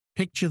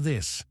Picture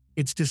this.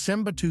 It's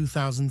December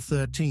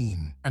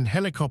 2013, and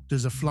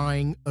helicopters are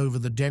flying over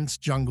the dense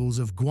jungles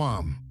of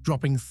Guam,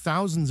 dropping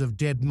thousands of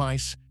dead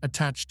mice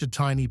attached to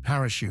tiny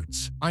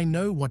parachutes. I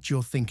know what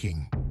you're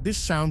thinking. This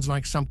sounds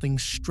like something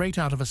straight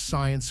out of a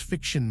science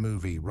fiction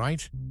movie,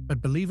 right?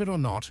 But believe it or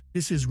not,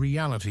 this is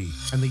reality,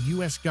 and the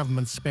US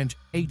government spent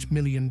 $8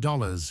 million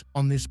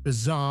on this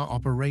bizarre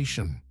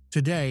operation.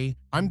 Today,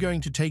 I'm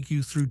going to take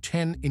you through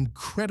 10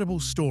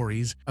 incredible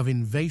stories of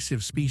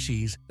invasive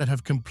species that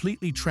have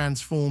completely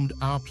transformed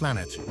our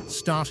planet,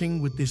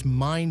 starting with this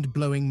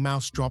mind-blowing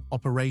mouse drop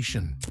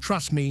operation.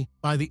 Trust me,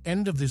 by the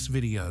end of this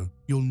video,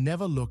 you'll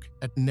never look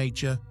at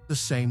nature the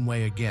same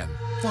way again.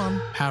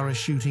 1.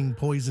 Parachuting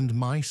poisoned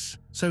mice.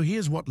 So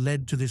here's what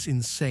led to this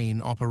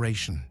insane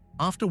operation.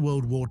 After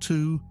World War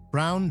II,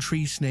 brown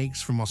tree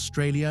snakes from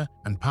Australia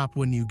and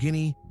Papua New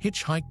Guinea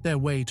hitchhiked their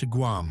way to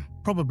Guam,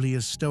 probably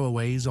as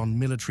stowaways on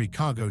military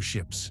cargo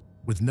ships.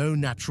 With no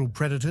natural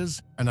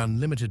predators and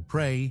unlimited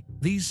prey,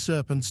 these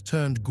serpents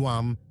turned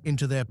Guam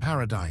into their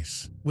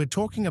paradise. We're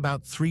talking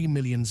about 3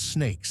 million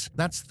snakes.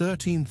 That's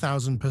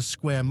 13,000 per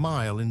square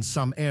mile in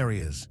some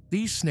areas.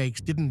 These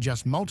snakes didn't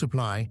just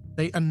multiply,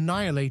 they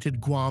annihilated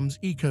Guam's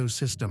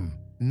ecosystem.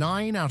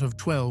 9 out of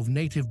 12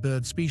 native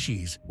bird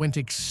species went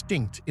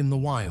extinct in the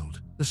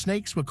wild. The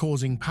snakes were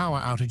causing power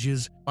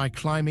outages by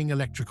climbing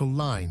electrical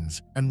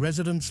lines, and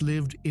residents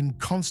lived in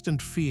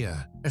constant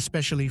fear,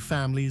 especially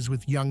families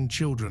with young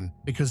children,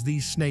 because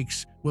these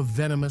snakes were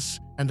venomous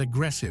and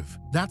aggressive.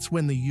 That's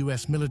when the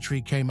US military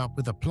came up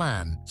with a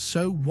plan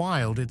so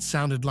wild it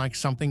sounded like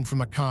something from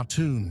a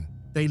cartoon.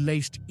 They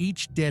laced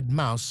each dead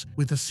mouse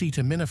with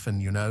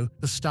acetaminophen,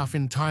 the stuff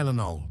in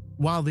Tylenol.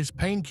 While this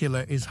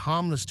painkiller is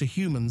harmless to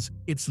humans,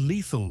 it's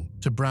lethal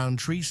to brown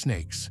tree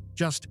snakes.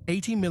 Just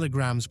 80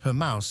 milligrams per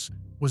mouse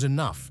was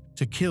enough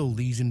to kill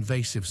these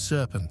invasive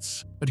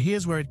serpents. But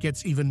here's where it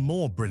gets even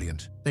more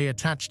brilliant. They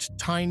attached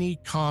tiny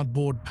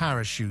cardboard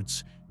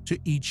parachutes to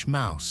each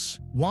mouse.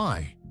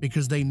 Why?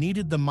 Because they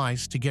needed the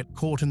mice to get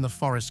caught in the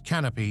forest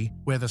canopy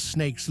where the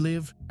snakes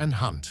live and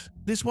hunt.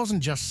 This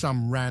wasn't just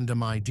some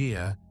random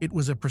idea, it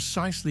was a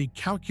precisely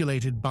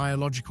calculated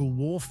biological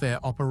warfare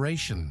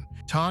operation,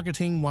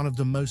 targeting one of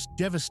the most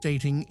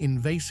devastating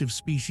invasive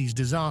species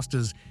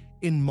disasters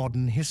in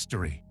modern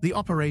history. The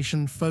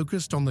operation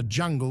focused on the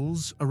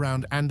jungles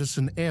around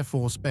Andersen Air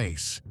Force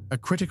Base, a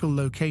critical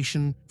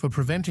location for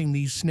preventing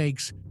these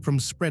snakes from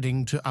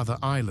spreading to other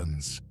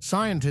islands.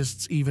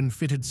 Scientists even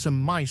fitted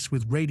some mice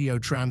with radio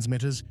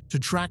transmitters to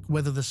track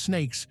whether the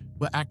snakes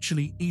were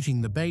actually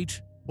eating the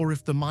bait or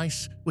if the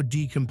mice were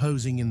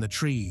decomposing in the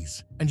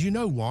trees. And you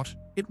know what?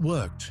 It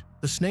worked.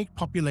 The snake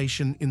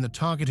population in the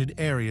targeted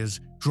areas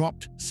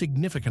dropped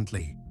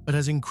significantly. But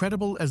as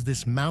incredible as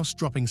this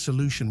mouse-dropping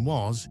solution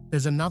was,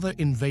 there's another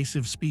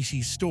invasive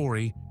species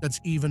story that's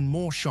even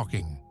more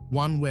shocking.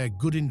 One where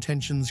good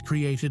intentions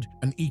created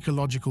an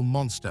ecological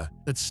monster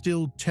that's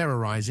still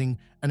terrorizing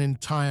an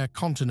entire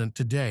continent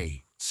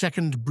today.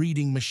 Second,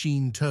 breeding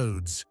machine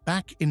toads.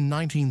 Back in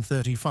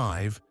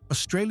 1935,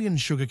 Australian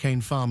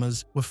sugarcane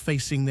farmers were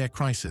facing their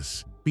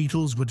crisis.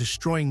 Beetles were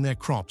destroying their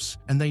crops,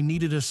 and they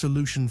needed a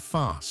solution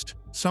fast.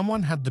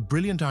 Someone had the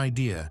brilliant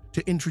idea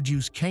to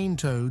introduce cane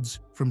toads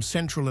from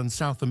Central and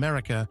South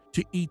America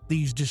to eat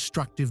these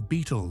destructive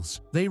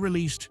beetles. They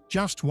released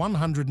just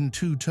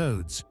 102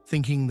 toads,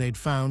 thinking they'd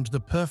found the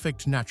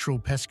perfect natural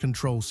pest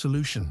control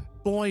solution.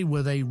 Boy,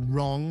 were they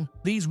wrong.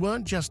 These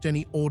weren't just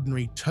any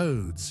ordinary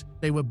toads.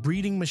 They were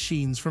breeding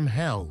machines from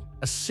hell.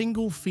 A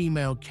single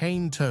female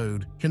cane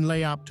toad can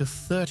lay up to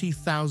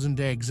 30,000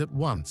 eggs at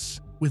once.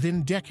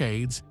 Within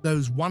decades,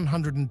 those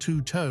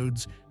 102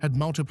 toads had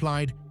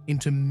multiplied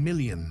into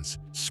millions,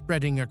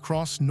 spreading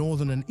across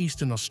northern and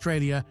eastern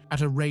Australia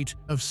at a rate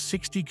of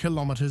 60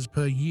 kilometers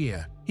per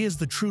year. Here's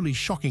the truly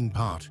shocking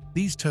part.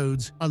 These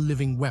toads are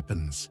living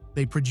weapons.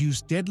 They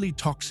produce deadly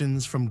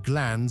toxins from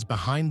glands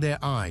behind their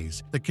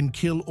eyes that can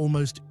kill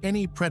almost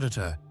any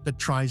predator that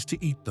tries to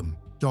eat them.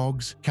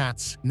 Dogs,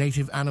 cats,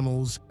 native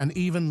animals, and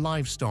even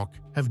livestock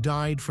have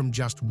died from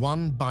just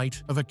one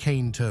bite of a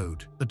cane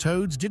toad. The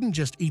toads didn't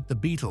just eat the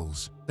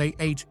beetles, they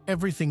ate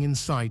everything in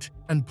sight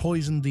and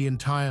poisoned the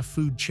entire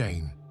food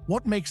chain.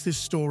 What makes this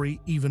story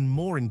even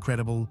more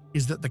incredible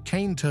is that the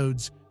cane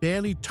toads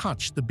barely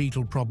touched the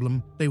beetle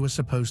problem they were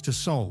supposed to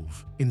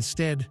solve.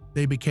 Instead,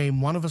 they became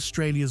one of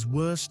Australia's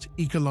worst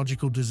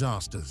ecological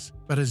disasters.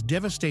 But as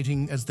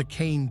devastating as the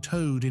cane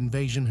toad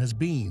invasion has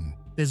been,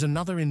 there's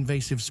another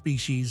invasive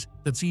species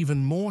that's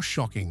even more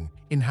shocking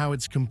in how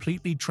it's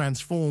completely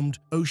transformed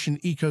ocean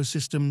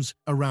ecosystems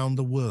around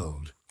the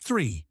world.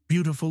 3.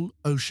 Beautiful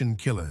ocean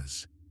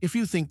killers. If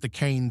you think the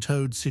cane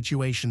toad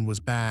situation was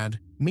bad,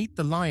 meet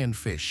the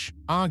lionfish,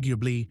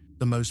 arguably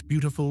the most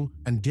beautiful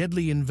and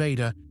deadly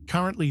invader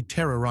currently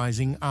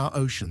terrorizing our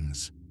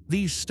oceans.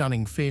 These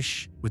stunning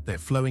fish, with their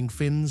flowing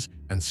fins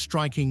and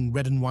striking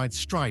red and white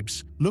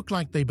stripes, look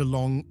like they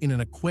belong in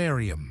an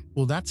aquarium.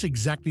 Well, that's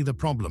exactly the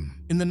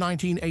problem. In the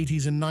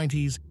 1980s and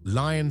 90s,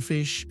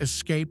 lionfish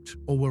escaped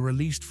or were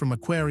released from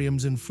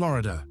aquariums in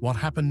Florida. What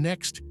happened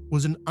next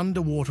was an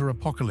underwater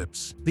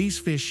apocalypse. These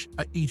fish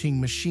are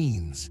eating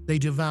machines. They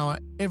devour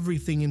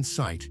everything in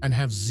sight and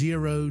have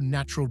zero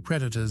natural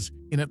predators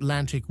in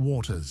Atlantic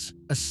waters.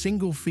 A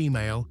single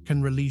female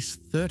can release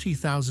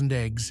 30,000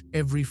 eggs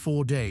every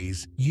 4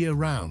 days,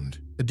 year-round.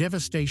 The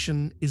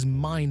devastation is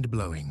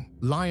mind-blowing.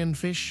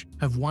 Lionfish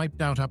have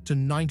wiped out up to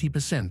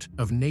 90%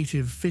 of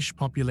native fish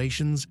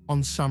populations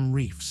on some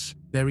reefs.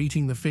 They're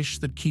eating the fish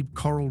that keep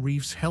coral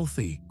reefs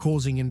healthy,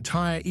 causing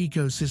entire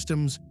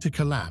ecosystems to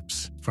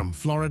collapse. From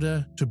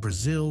Florida to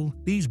Brazil,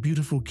 these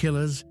beautiful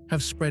killers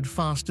have spread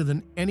faster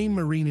than any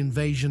marine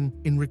invasion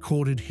in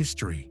recorded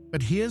history.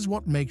 But here's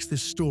what makes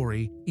this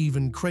story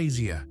even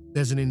crazier.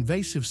 There's an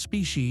invasive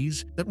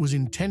species that was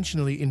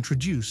intentionally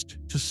introduced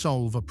to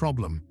solve a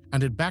problem,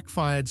 and it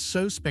backfired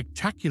so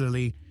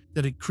spectacularly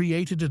that it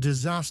created a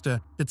disaster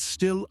that's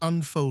still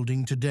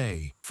unfolding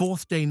today.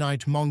 Fourth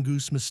day-night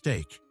mongoose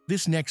mistake.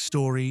 This next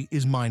story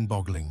is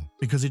mind-boggling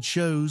because it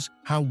shows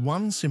how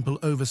one simple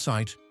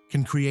oversight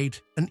can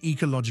create an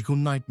ecological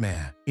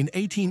nightmare. In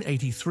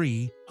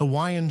 1883,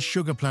 Hawaiian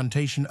sugar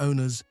plantation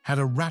owners had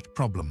a rat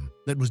problem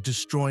that was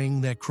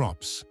destroying their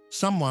crops.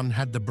 Someone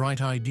had the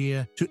bright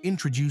idea to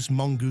introduce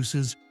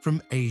mongooses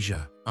from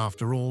Asia.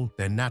 After all,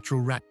 they're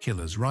natural rat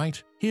killers,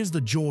 right? Here's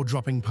the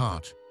jaw-dropping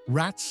part.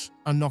 Rats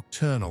are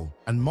nocturnal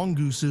and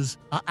mongooses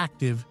are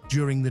active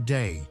during the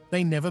day.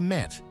 They never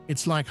met.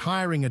 It's like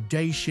hiring a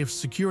day shift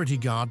security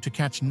guard to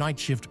catch night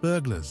shift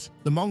burglars.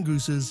 The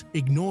mongooses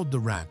ignored the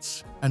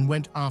rats and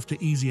went after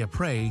easier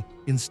prey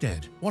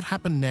instead. What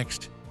happened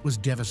next was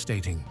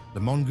devastating.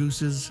 The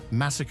mongooses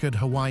massacred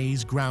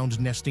Hawaii's ground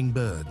nesting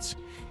birds,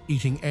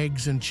 eating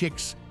eggs and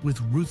chicks with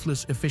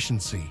ruthless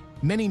efficiency.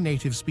 Many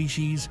native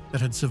species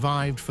that had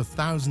survived for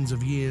thousands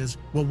of years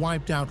were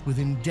wiped out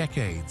within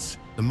decades.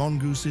 The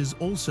mongooses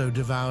also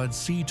devoured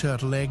sea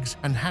turtle eggs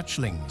and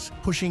hatchlings,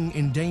 pushing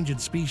endangered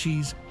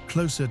species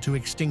closer to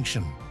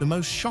extinction. The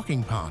most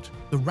shocking part,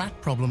 the rat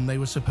problem they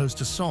were supposed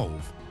to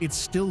solve, it's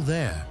still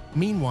there.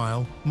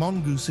 Meanwhile,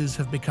 mongooses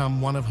have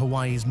become one of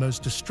Hawaii's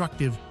most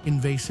destructive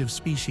invasive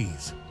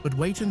species. But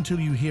wait until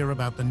you hear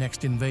about the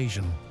next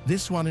invasion.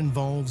 This one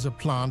involves a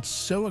plant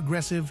so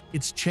aggressive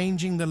it's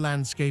changing the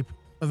landscape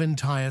of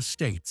entire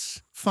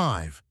states.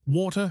 5.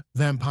 Water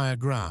vampire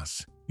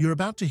grass. You're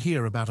about to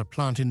hear about a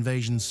plant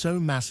invasion so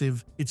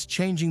massive, it's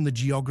changing the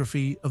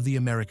geography of the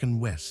American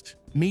West.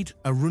 Meet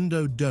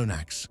Arundo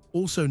donax,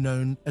 also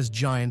known as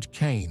giant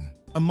cane,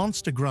 a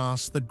monster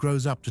grass that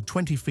grows up to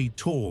 20 feet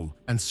tall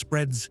and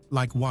spreads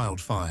like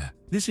wildfire.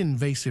 This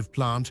invasive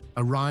plant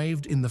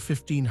arrived in the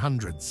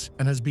 1500s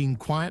and has been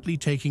quietly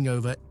taking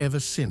over ever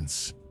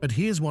since. But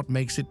here's what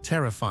makes it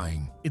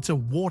terrifying. It's a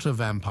water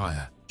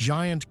vampire.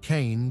 Giant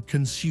cane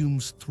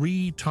consumes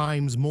 3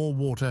 times more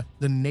water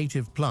than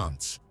native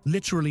plants,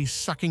 literally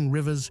sucking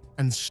rivers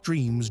and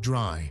streams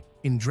dry.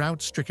 In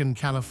drought-stricken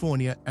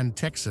California and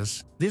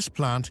Texas, this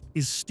plant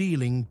is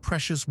stealing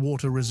precious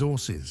water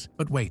resources.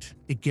 But wait,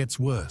 it gets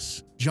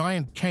worse.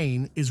 Giant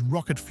cane is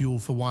rocket fuel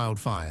for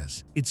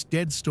wildfires. Its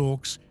dead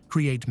stalks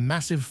create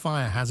massive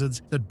fire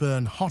hazards that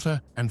burn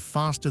hotter and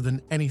faster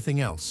than anything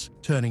else,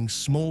 turning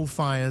small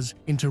fires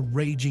into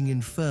raging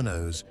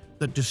infernos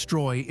that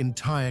destroy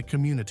entire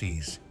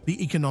communities.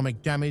 The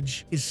economic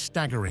damage is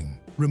staggering.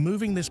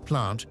 Removing this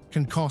plant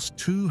can cost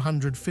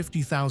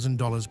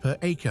 $250,000 per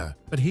acre.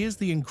 But here's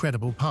the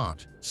incredible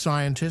part.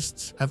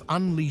 Scientists have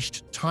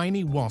unleashed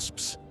tiny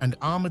wasps and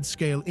armored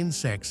scale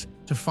insects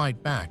to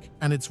fight back,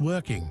 and it's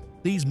working.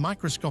 These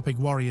microscopic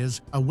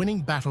warriors are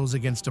winning battles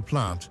against a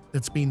plant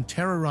that's been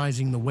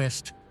terrorizing the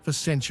West for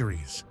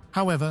centuries.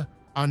 However,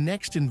 our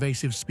next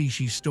invasive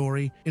species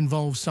story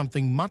involves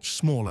something much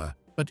smaller,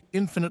 but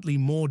infinitely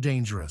more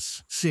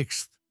dangerous.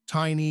 6th,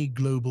 tiny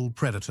global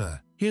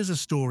predator. Here's a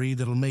story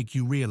that'll make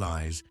you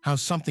realize how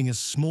something as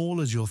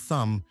small as your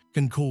thumb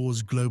can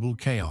cause global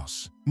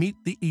chaos. Meet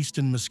the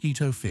eastern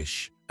mosquito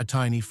fish, a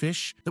tiny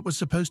fish that was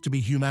supposed to be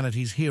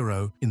humanity's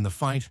hero in the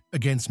fight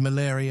against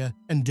malaria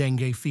and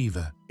dengue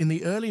fever. In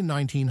the early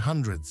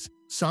 1900s,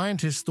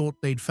 scientists thought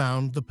they'd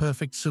found the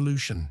perfect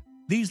solution.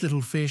 These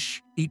little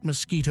fish eat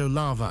mosquito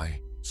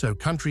larvae, so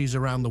countries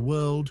around the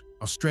world,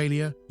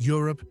 Australia,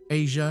 Europe,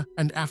 Asia,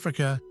 and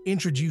Africa,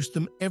 introduced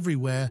them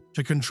everywhere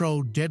to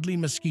control deadly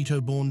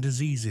mosquito-borne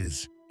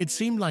diseases. It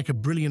seemed like a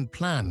brilliant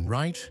plan,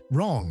 right?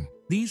 Wrong.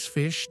 These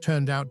fish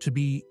turned out to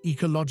be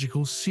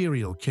ecological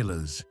serial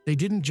killers. They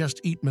didn't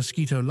just eat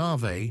mosquito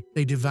larvae,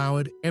 they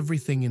devoured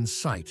everything in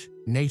sight.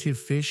 Native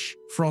fish,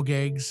 frog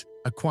eggs,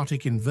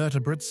 aquatic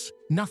invertebrates,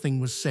 nothing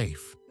was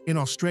safe. In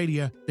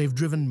Australia, they've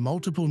driven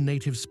multiple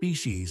native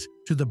species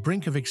to the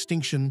brink of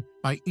extinction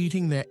by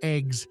eating their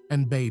eggs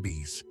and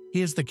babies.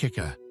 Here's the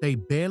kicker. They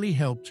barely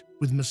helped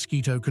with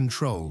mosquito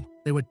control.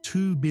 They were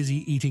too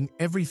busy eating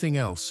everything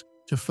else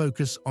to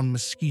focus on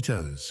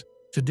mosquitoes.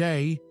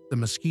 Today, the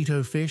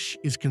mosquito fish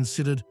is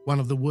considered one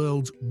of the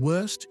world's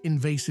worst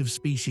invasive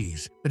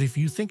species. But if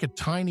you think a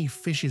tiny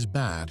fish is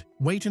bad,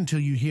 wait until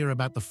you hear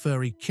about the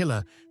furry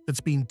killer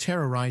that's been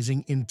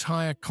terrorizing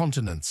entire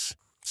continents.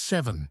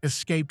 7.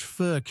 Escaped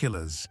fur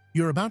killers.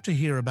 You're about to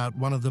hear about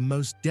one of the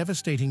most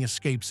devastating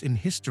escapes in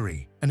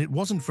history, and it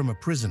wasn't from a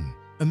prison.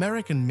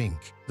 American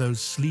mink,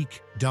 those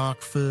sleek,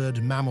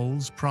 dark-furred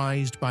mammals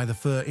prized by the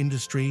fur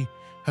industry,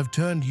 have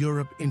turned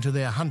Europe into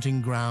their hunting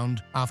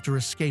ground after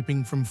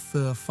escaping from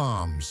fur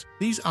farms.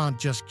 These aren't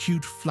just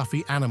cute,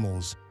 fluffy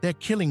animals, they're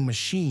killing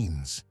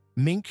machines.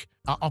 Mink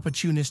are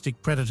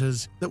opportunistic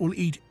predators that will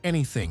eat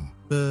anything: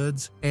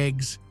 birds,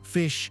 eggs,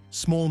 fish,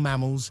 small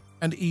mammals,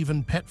 and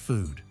even pet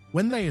food.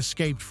 When they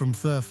escaped from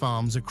fur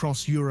farms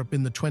across Europe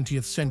in the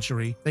 20th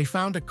century, they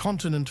found a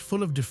continent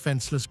full of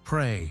defenseless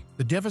prey.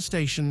 The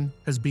devastation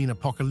has been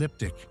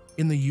apocalyptic.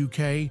 In the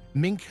UK,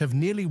 mink have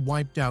nearly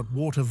wiped out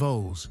water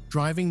voles,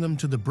 driving them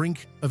to the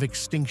brink of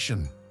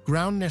extinction.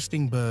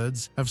 Ground-nesting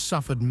birds have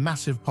suffered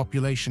massive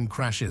population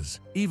crashes.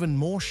 Even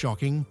more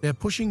shocking, they're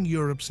pushing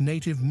Europe's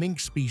native mink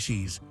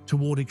species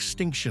toward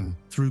extinction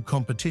through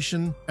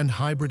competition and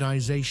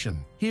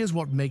hybridization. Here's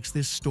what makes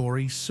this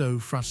story so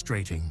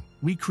frustrating.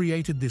 We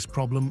created this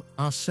problem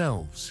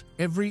ourselves.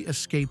 Every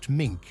escaped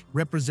mink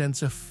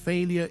represents a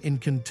failure in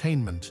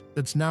containment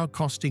that's now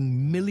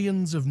costing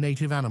millions of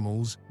native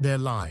animals their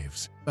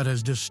lives. But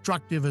as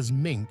destructive as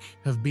mink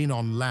have been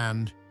on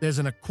land, there's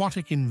an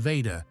aquatic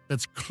invader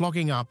that's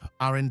clogging up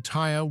our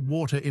entire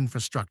water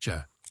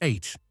infrastructure.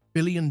 8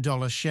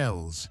 billion-dollar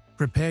shells.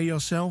 Prepare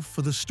yourself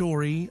for the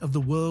story of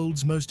the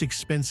world's most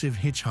expensive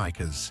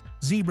hitchhikers.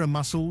 Zebra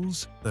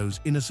mussels, those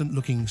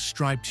innocent-looking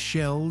striped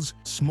shells,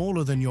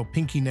 smaller than your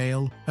pinky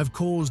nail, have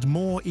caused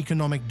more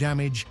economic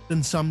damage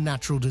than some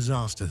natural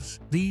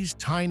disasters. These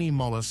tiny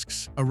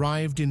mollusks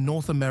arrived in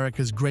North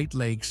America's Great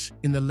Lakes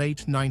in the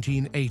late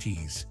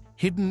 1980s,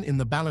 hidden in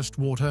the ballast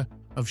water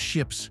of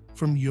ships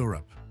from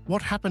Europe.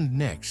 What happened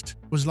next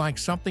was like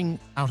something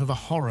out of a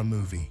horror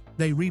movie.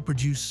 They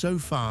reproduce so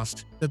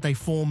fast that they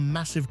form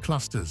massive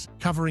clusters,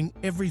 covering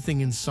everything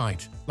in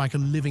sight like a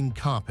living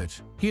carpet.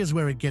 Here's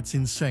where it gets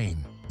insane.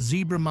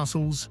 Zebra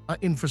mussels are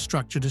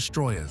infrastructure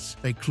destroyers.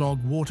 They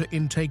clog water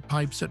intake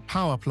pipes at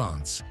power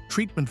plants,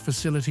 treatment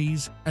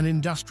facilities, and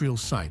industrial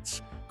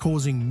sites,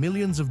 causing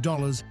millions of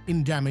dollars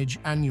in damage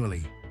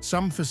annually.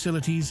 Some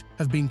facilities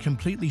have been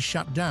completely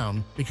shut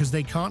down because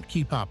they can't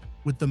keep up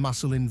with the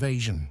mussel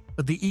invasion.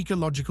 But the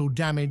ecological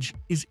damage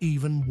is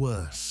even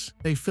worse.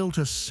 They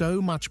filter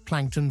so much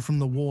plankton from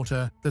the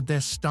water that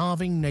they're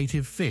starving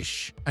native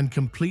fish and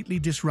completely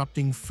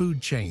disrupting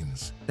food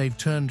chains. They've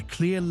turned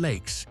clear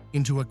lakes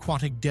into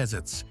aquatic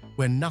deserts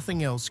where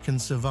nothing else can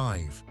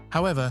survive.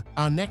 However,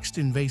 our next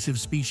invasive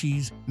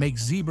species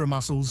makes zebra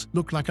mussels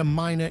look like a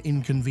minor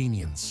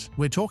inconvenience.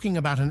 We're talking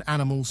about an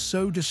animal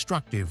so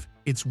destructive,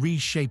 it's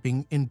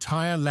reshaping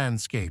entire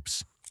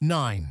landscapes.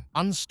 9.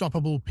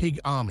 Unstoppable pig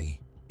army.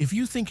 If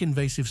you think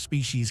invasive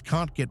species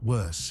can't get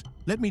worse,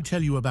 let me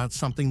tell you about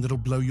something that'll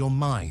blow your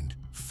mind.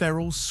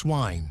 Feral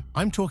swine.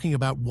 I'm talking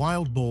about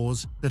wild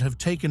boars that have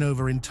taken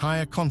over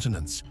entire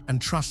continents,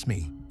 and trust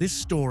me, this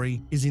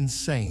story is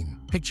insane.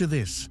 Picture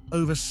this: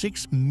 over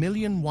 6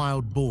 million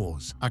wild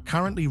boars are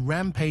currently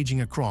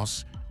rampaging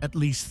across at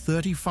least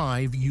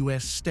 35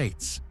 US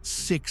states.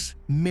 6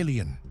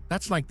 million.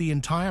 That's like the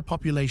entire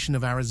population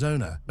of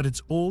Arizona, but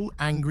it's all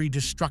angry,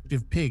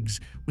 destructive pigs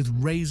with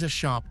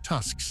razor-sharp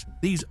tusks.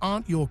 These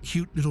aren't your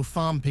cute little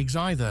farm pigs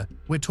either.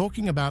 We're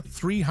talking about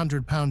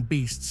 300-pound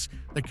beasts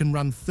that can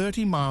run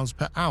 30 miles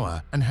per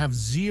hour and have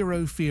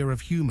zero fear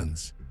of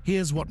humans.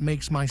 Here's what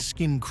makes my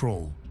skin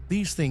crawl.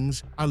 These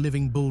things are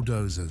living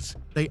bulldozers.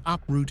 They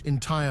uproot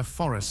entire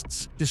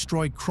forests,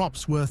 destroy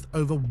crops worth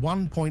over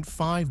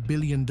 $1.5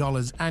 billion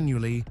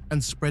annually,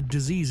 and spread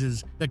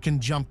diseases that can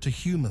jump to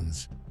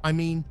humans. I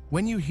mean,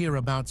 when you hear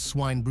about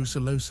swine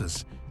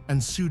brucellosis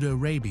and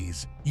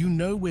pseudo-rabies, you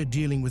know we're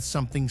dealing with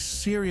something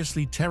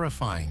seriously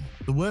terrifying.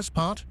 The worst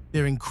part?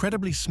 They're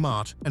incredibly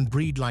smart and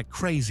breed like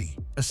crazy.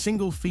 A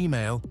single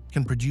female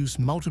can produce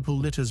multiple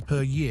litters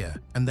per year,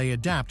 and they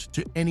adapt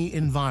to any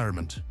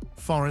environment.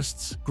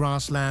 Forests,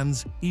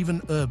 grasslands,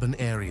 even urban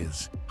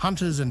areas.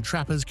 Hunters and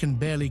trappers can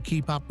barely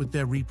keep up with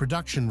their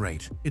reproduction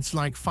rate. It's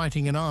like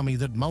fighting an army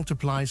that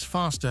multiplies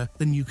faster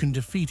than you can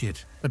defeat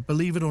it. But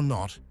believe it or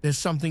not, there's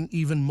something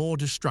even more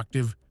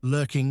destructive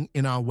lurking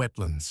in our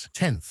wetlands.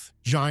 10th,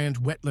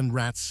 giant wetland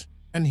rats.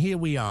 And here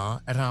we are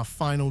at our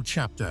final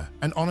chapter.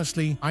 And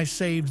honestly, I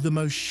saved the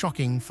most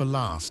shocking for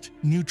last.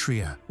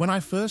 Nutria. When I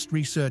first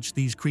researched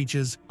these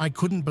creatures, I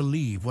couldn't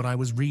believe what I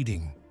was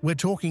reading. We're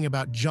talking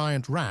about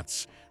giant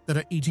rats that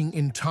are eating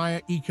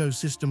entire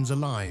ecosystems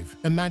alive.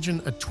 Imagine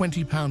a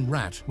 20-pound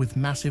rat with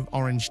massive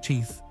orange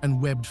teeth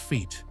and webbed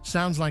feet.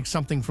 Sounds like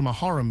something from a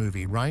horror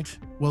movie, right?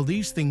 Well,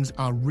 these things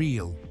are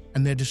real.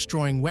 and they're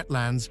destroying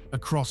wetlands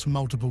across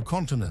multiple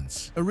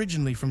continents.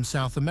 Originally from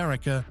South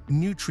America,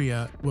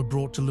 nutria were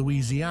brought to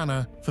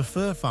Louisiana for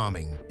fur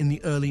farming in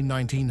the early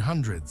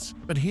 1900s.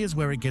 But here's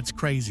where it gets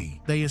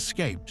crazy. They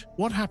escaped.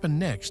 What happened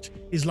next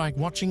is like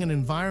watching an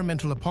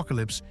environmental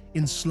apocalypse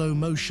in slow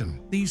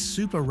motion. These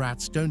super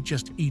rats don't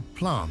just eat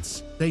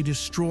plants, they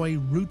destroy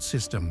root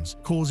systems,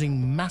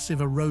 causing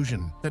massive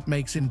erosion that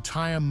makes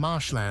entire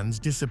marshlands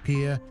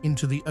disappear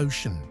into the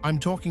ocean. I'm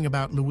talking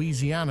about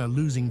Louisiana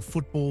losing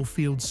football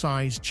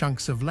field-sized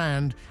chunks of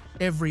land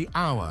every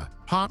hour,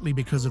 partly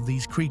because of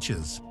these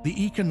creatures.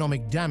 The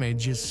economic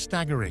damage is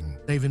staggering.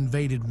 They've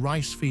invaded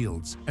rice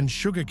fields and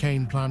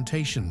sugarcane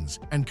plantations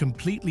and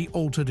completely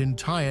altered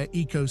entire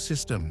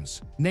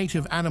ecosystems.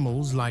 Native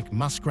animals like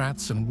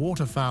muskrats and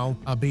waterfowl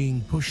are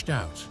being pushed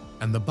out,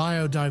 and the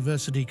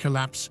biodiversity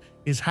collapse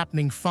is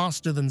happening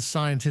faster than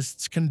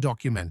scientists can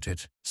document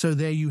it. So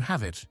there you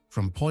have it.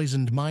 From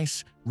poisoned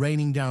mice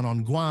raining down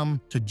on Guam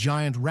to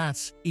giant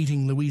rats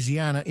eating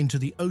Louisiana into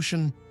the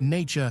ocean,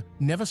 nature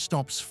never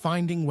stops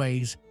finding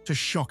ways to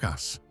shock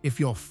us. If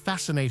you're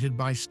fascinated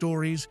by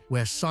stories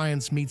where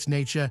science meets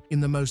nature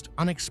in the most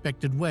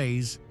unexpected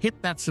ways, hit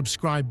that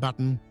subscribe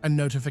button and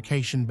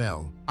notification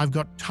bell. I've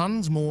got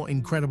tons more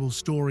incredible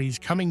stories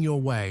coming your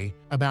way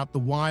about the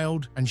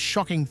wild and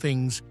shocking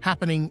things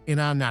happening in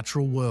our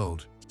natural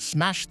world.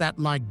 Smash that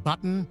like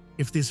button.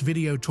 If this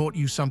video taught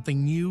you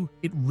something new,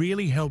 it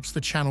really helps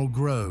the channel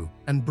grow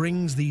and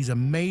brings these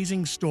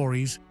amazing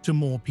stories to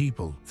more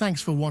people.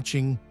 Thanks for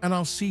watching, and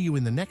I'll see you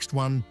in the next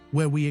one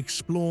where we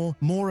explore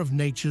more of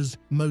nature's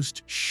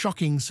most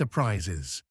shocking surprises.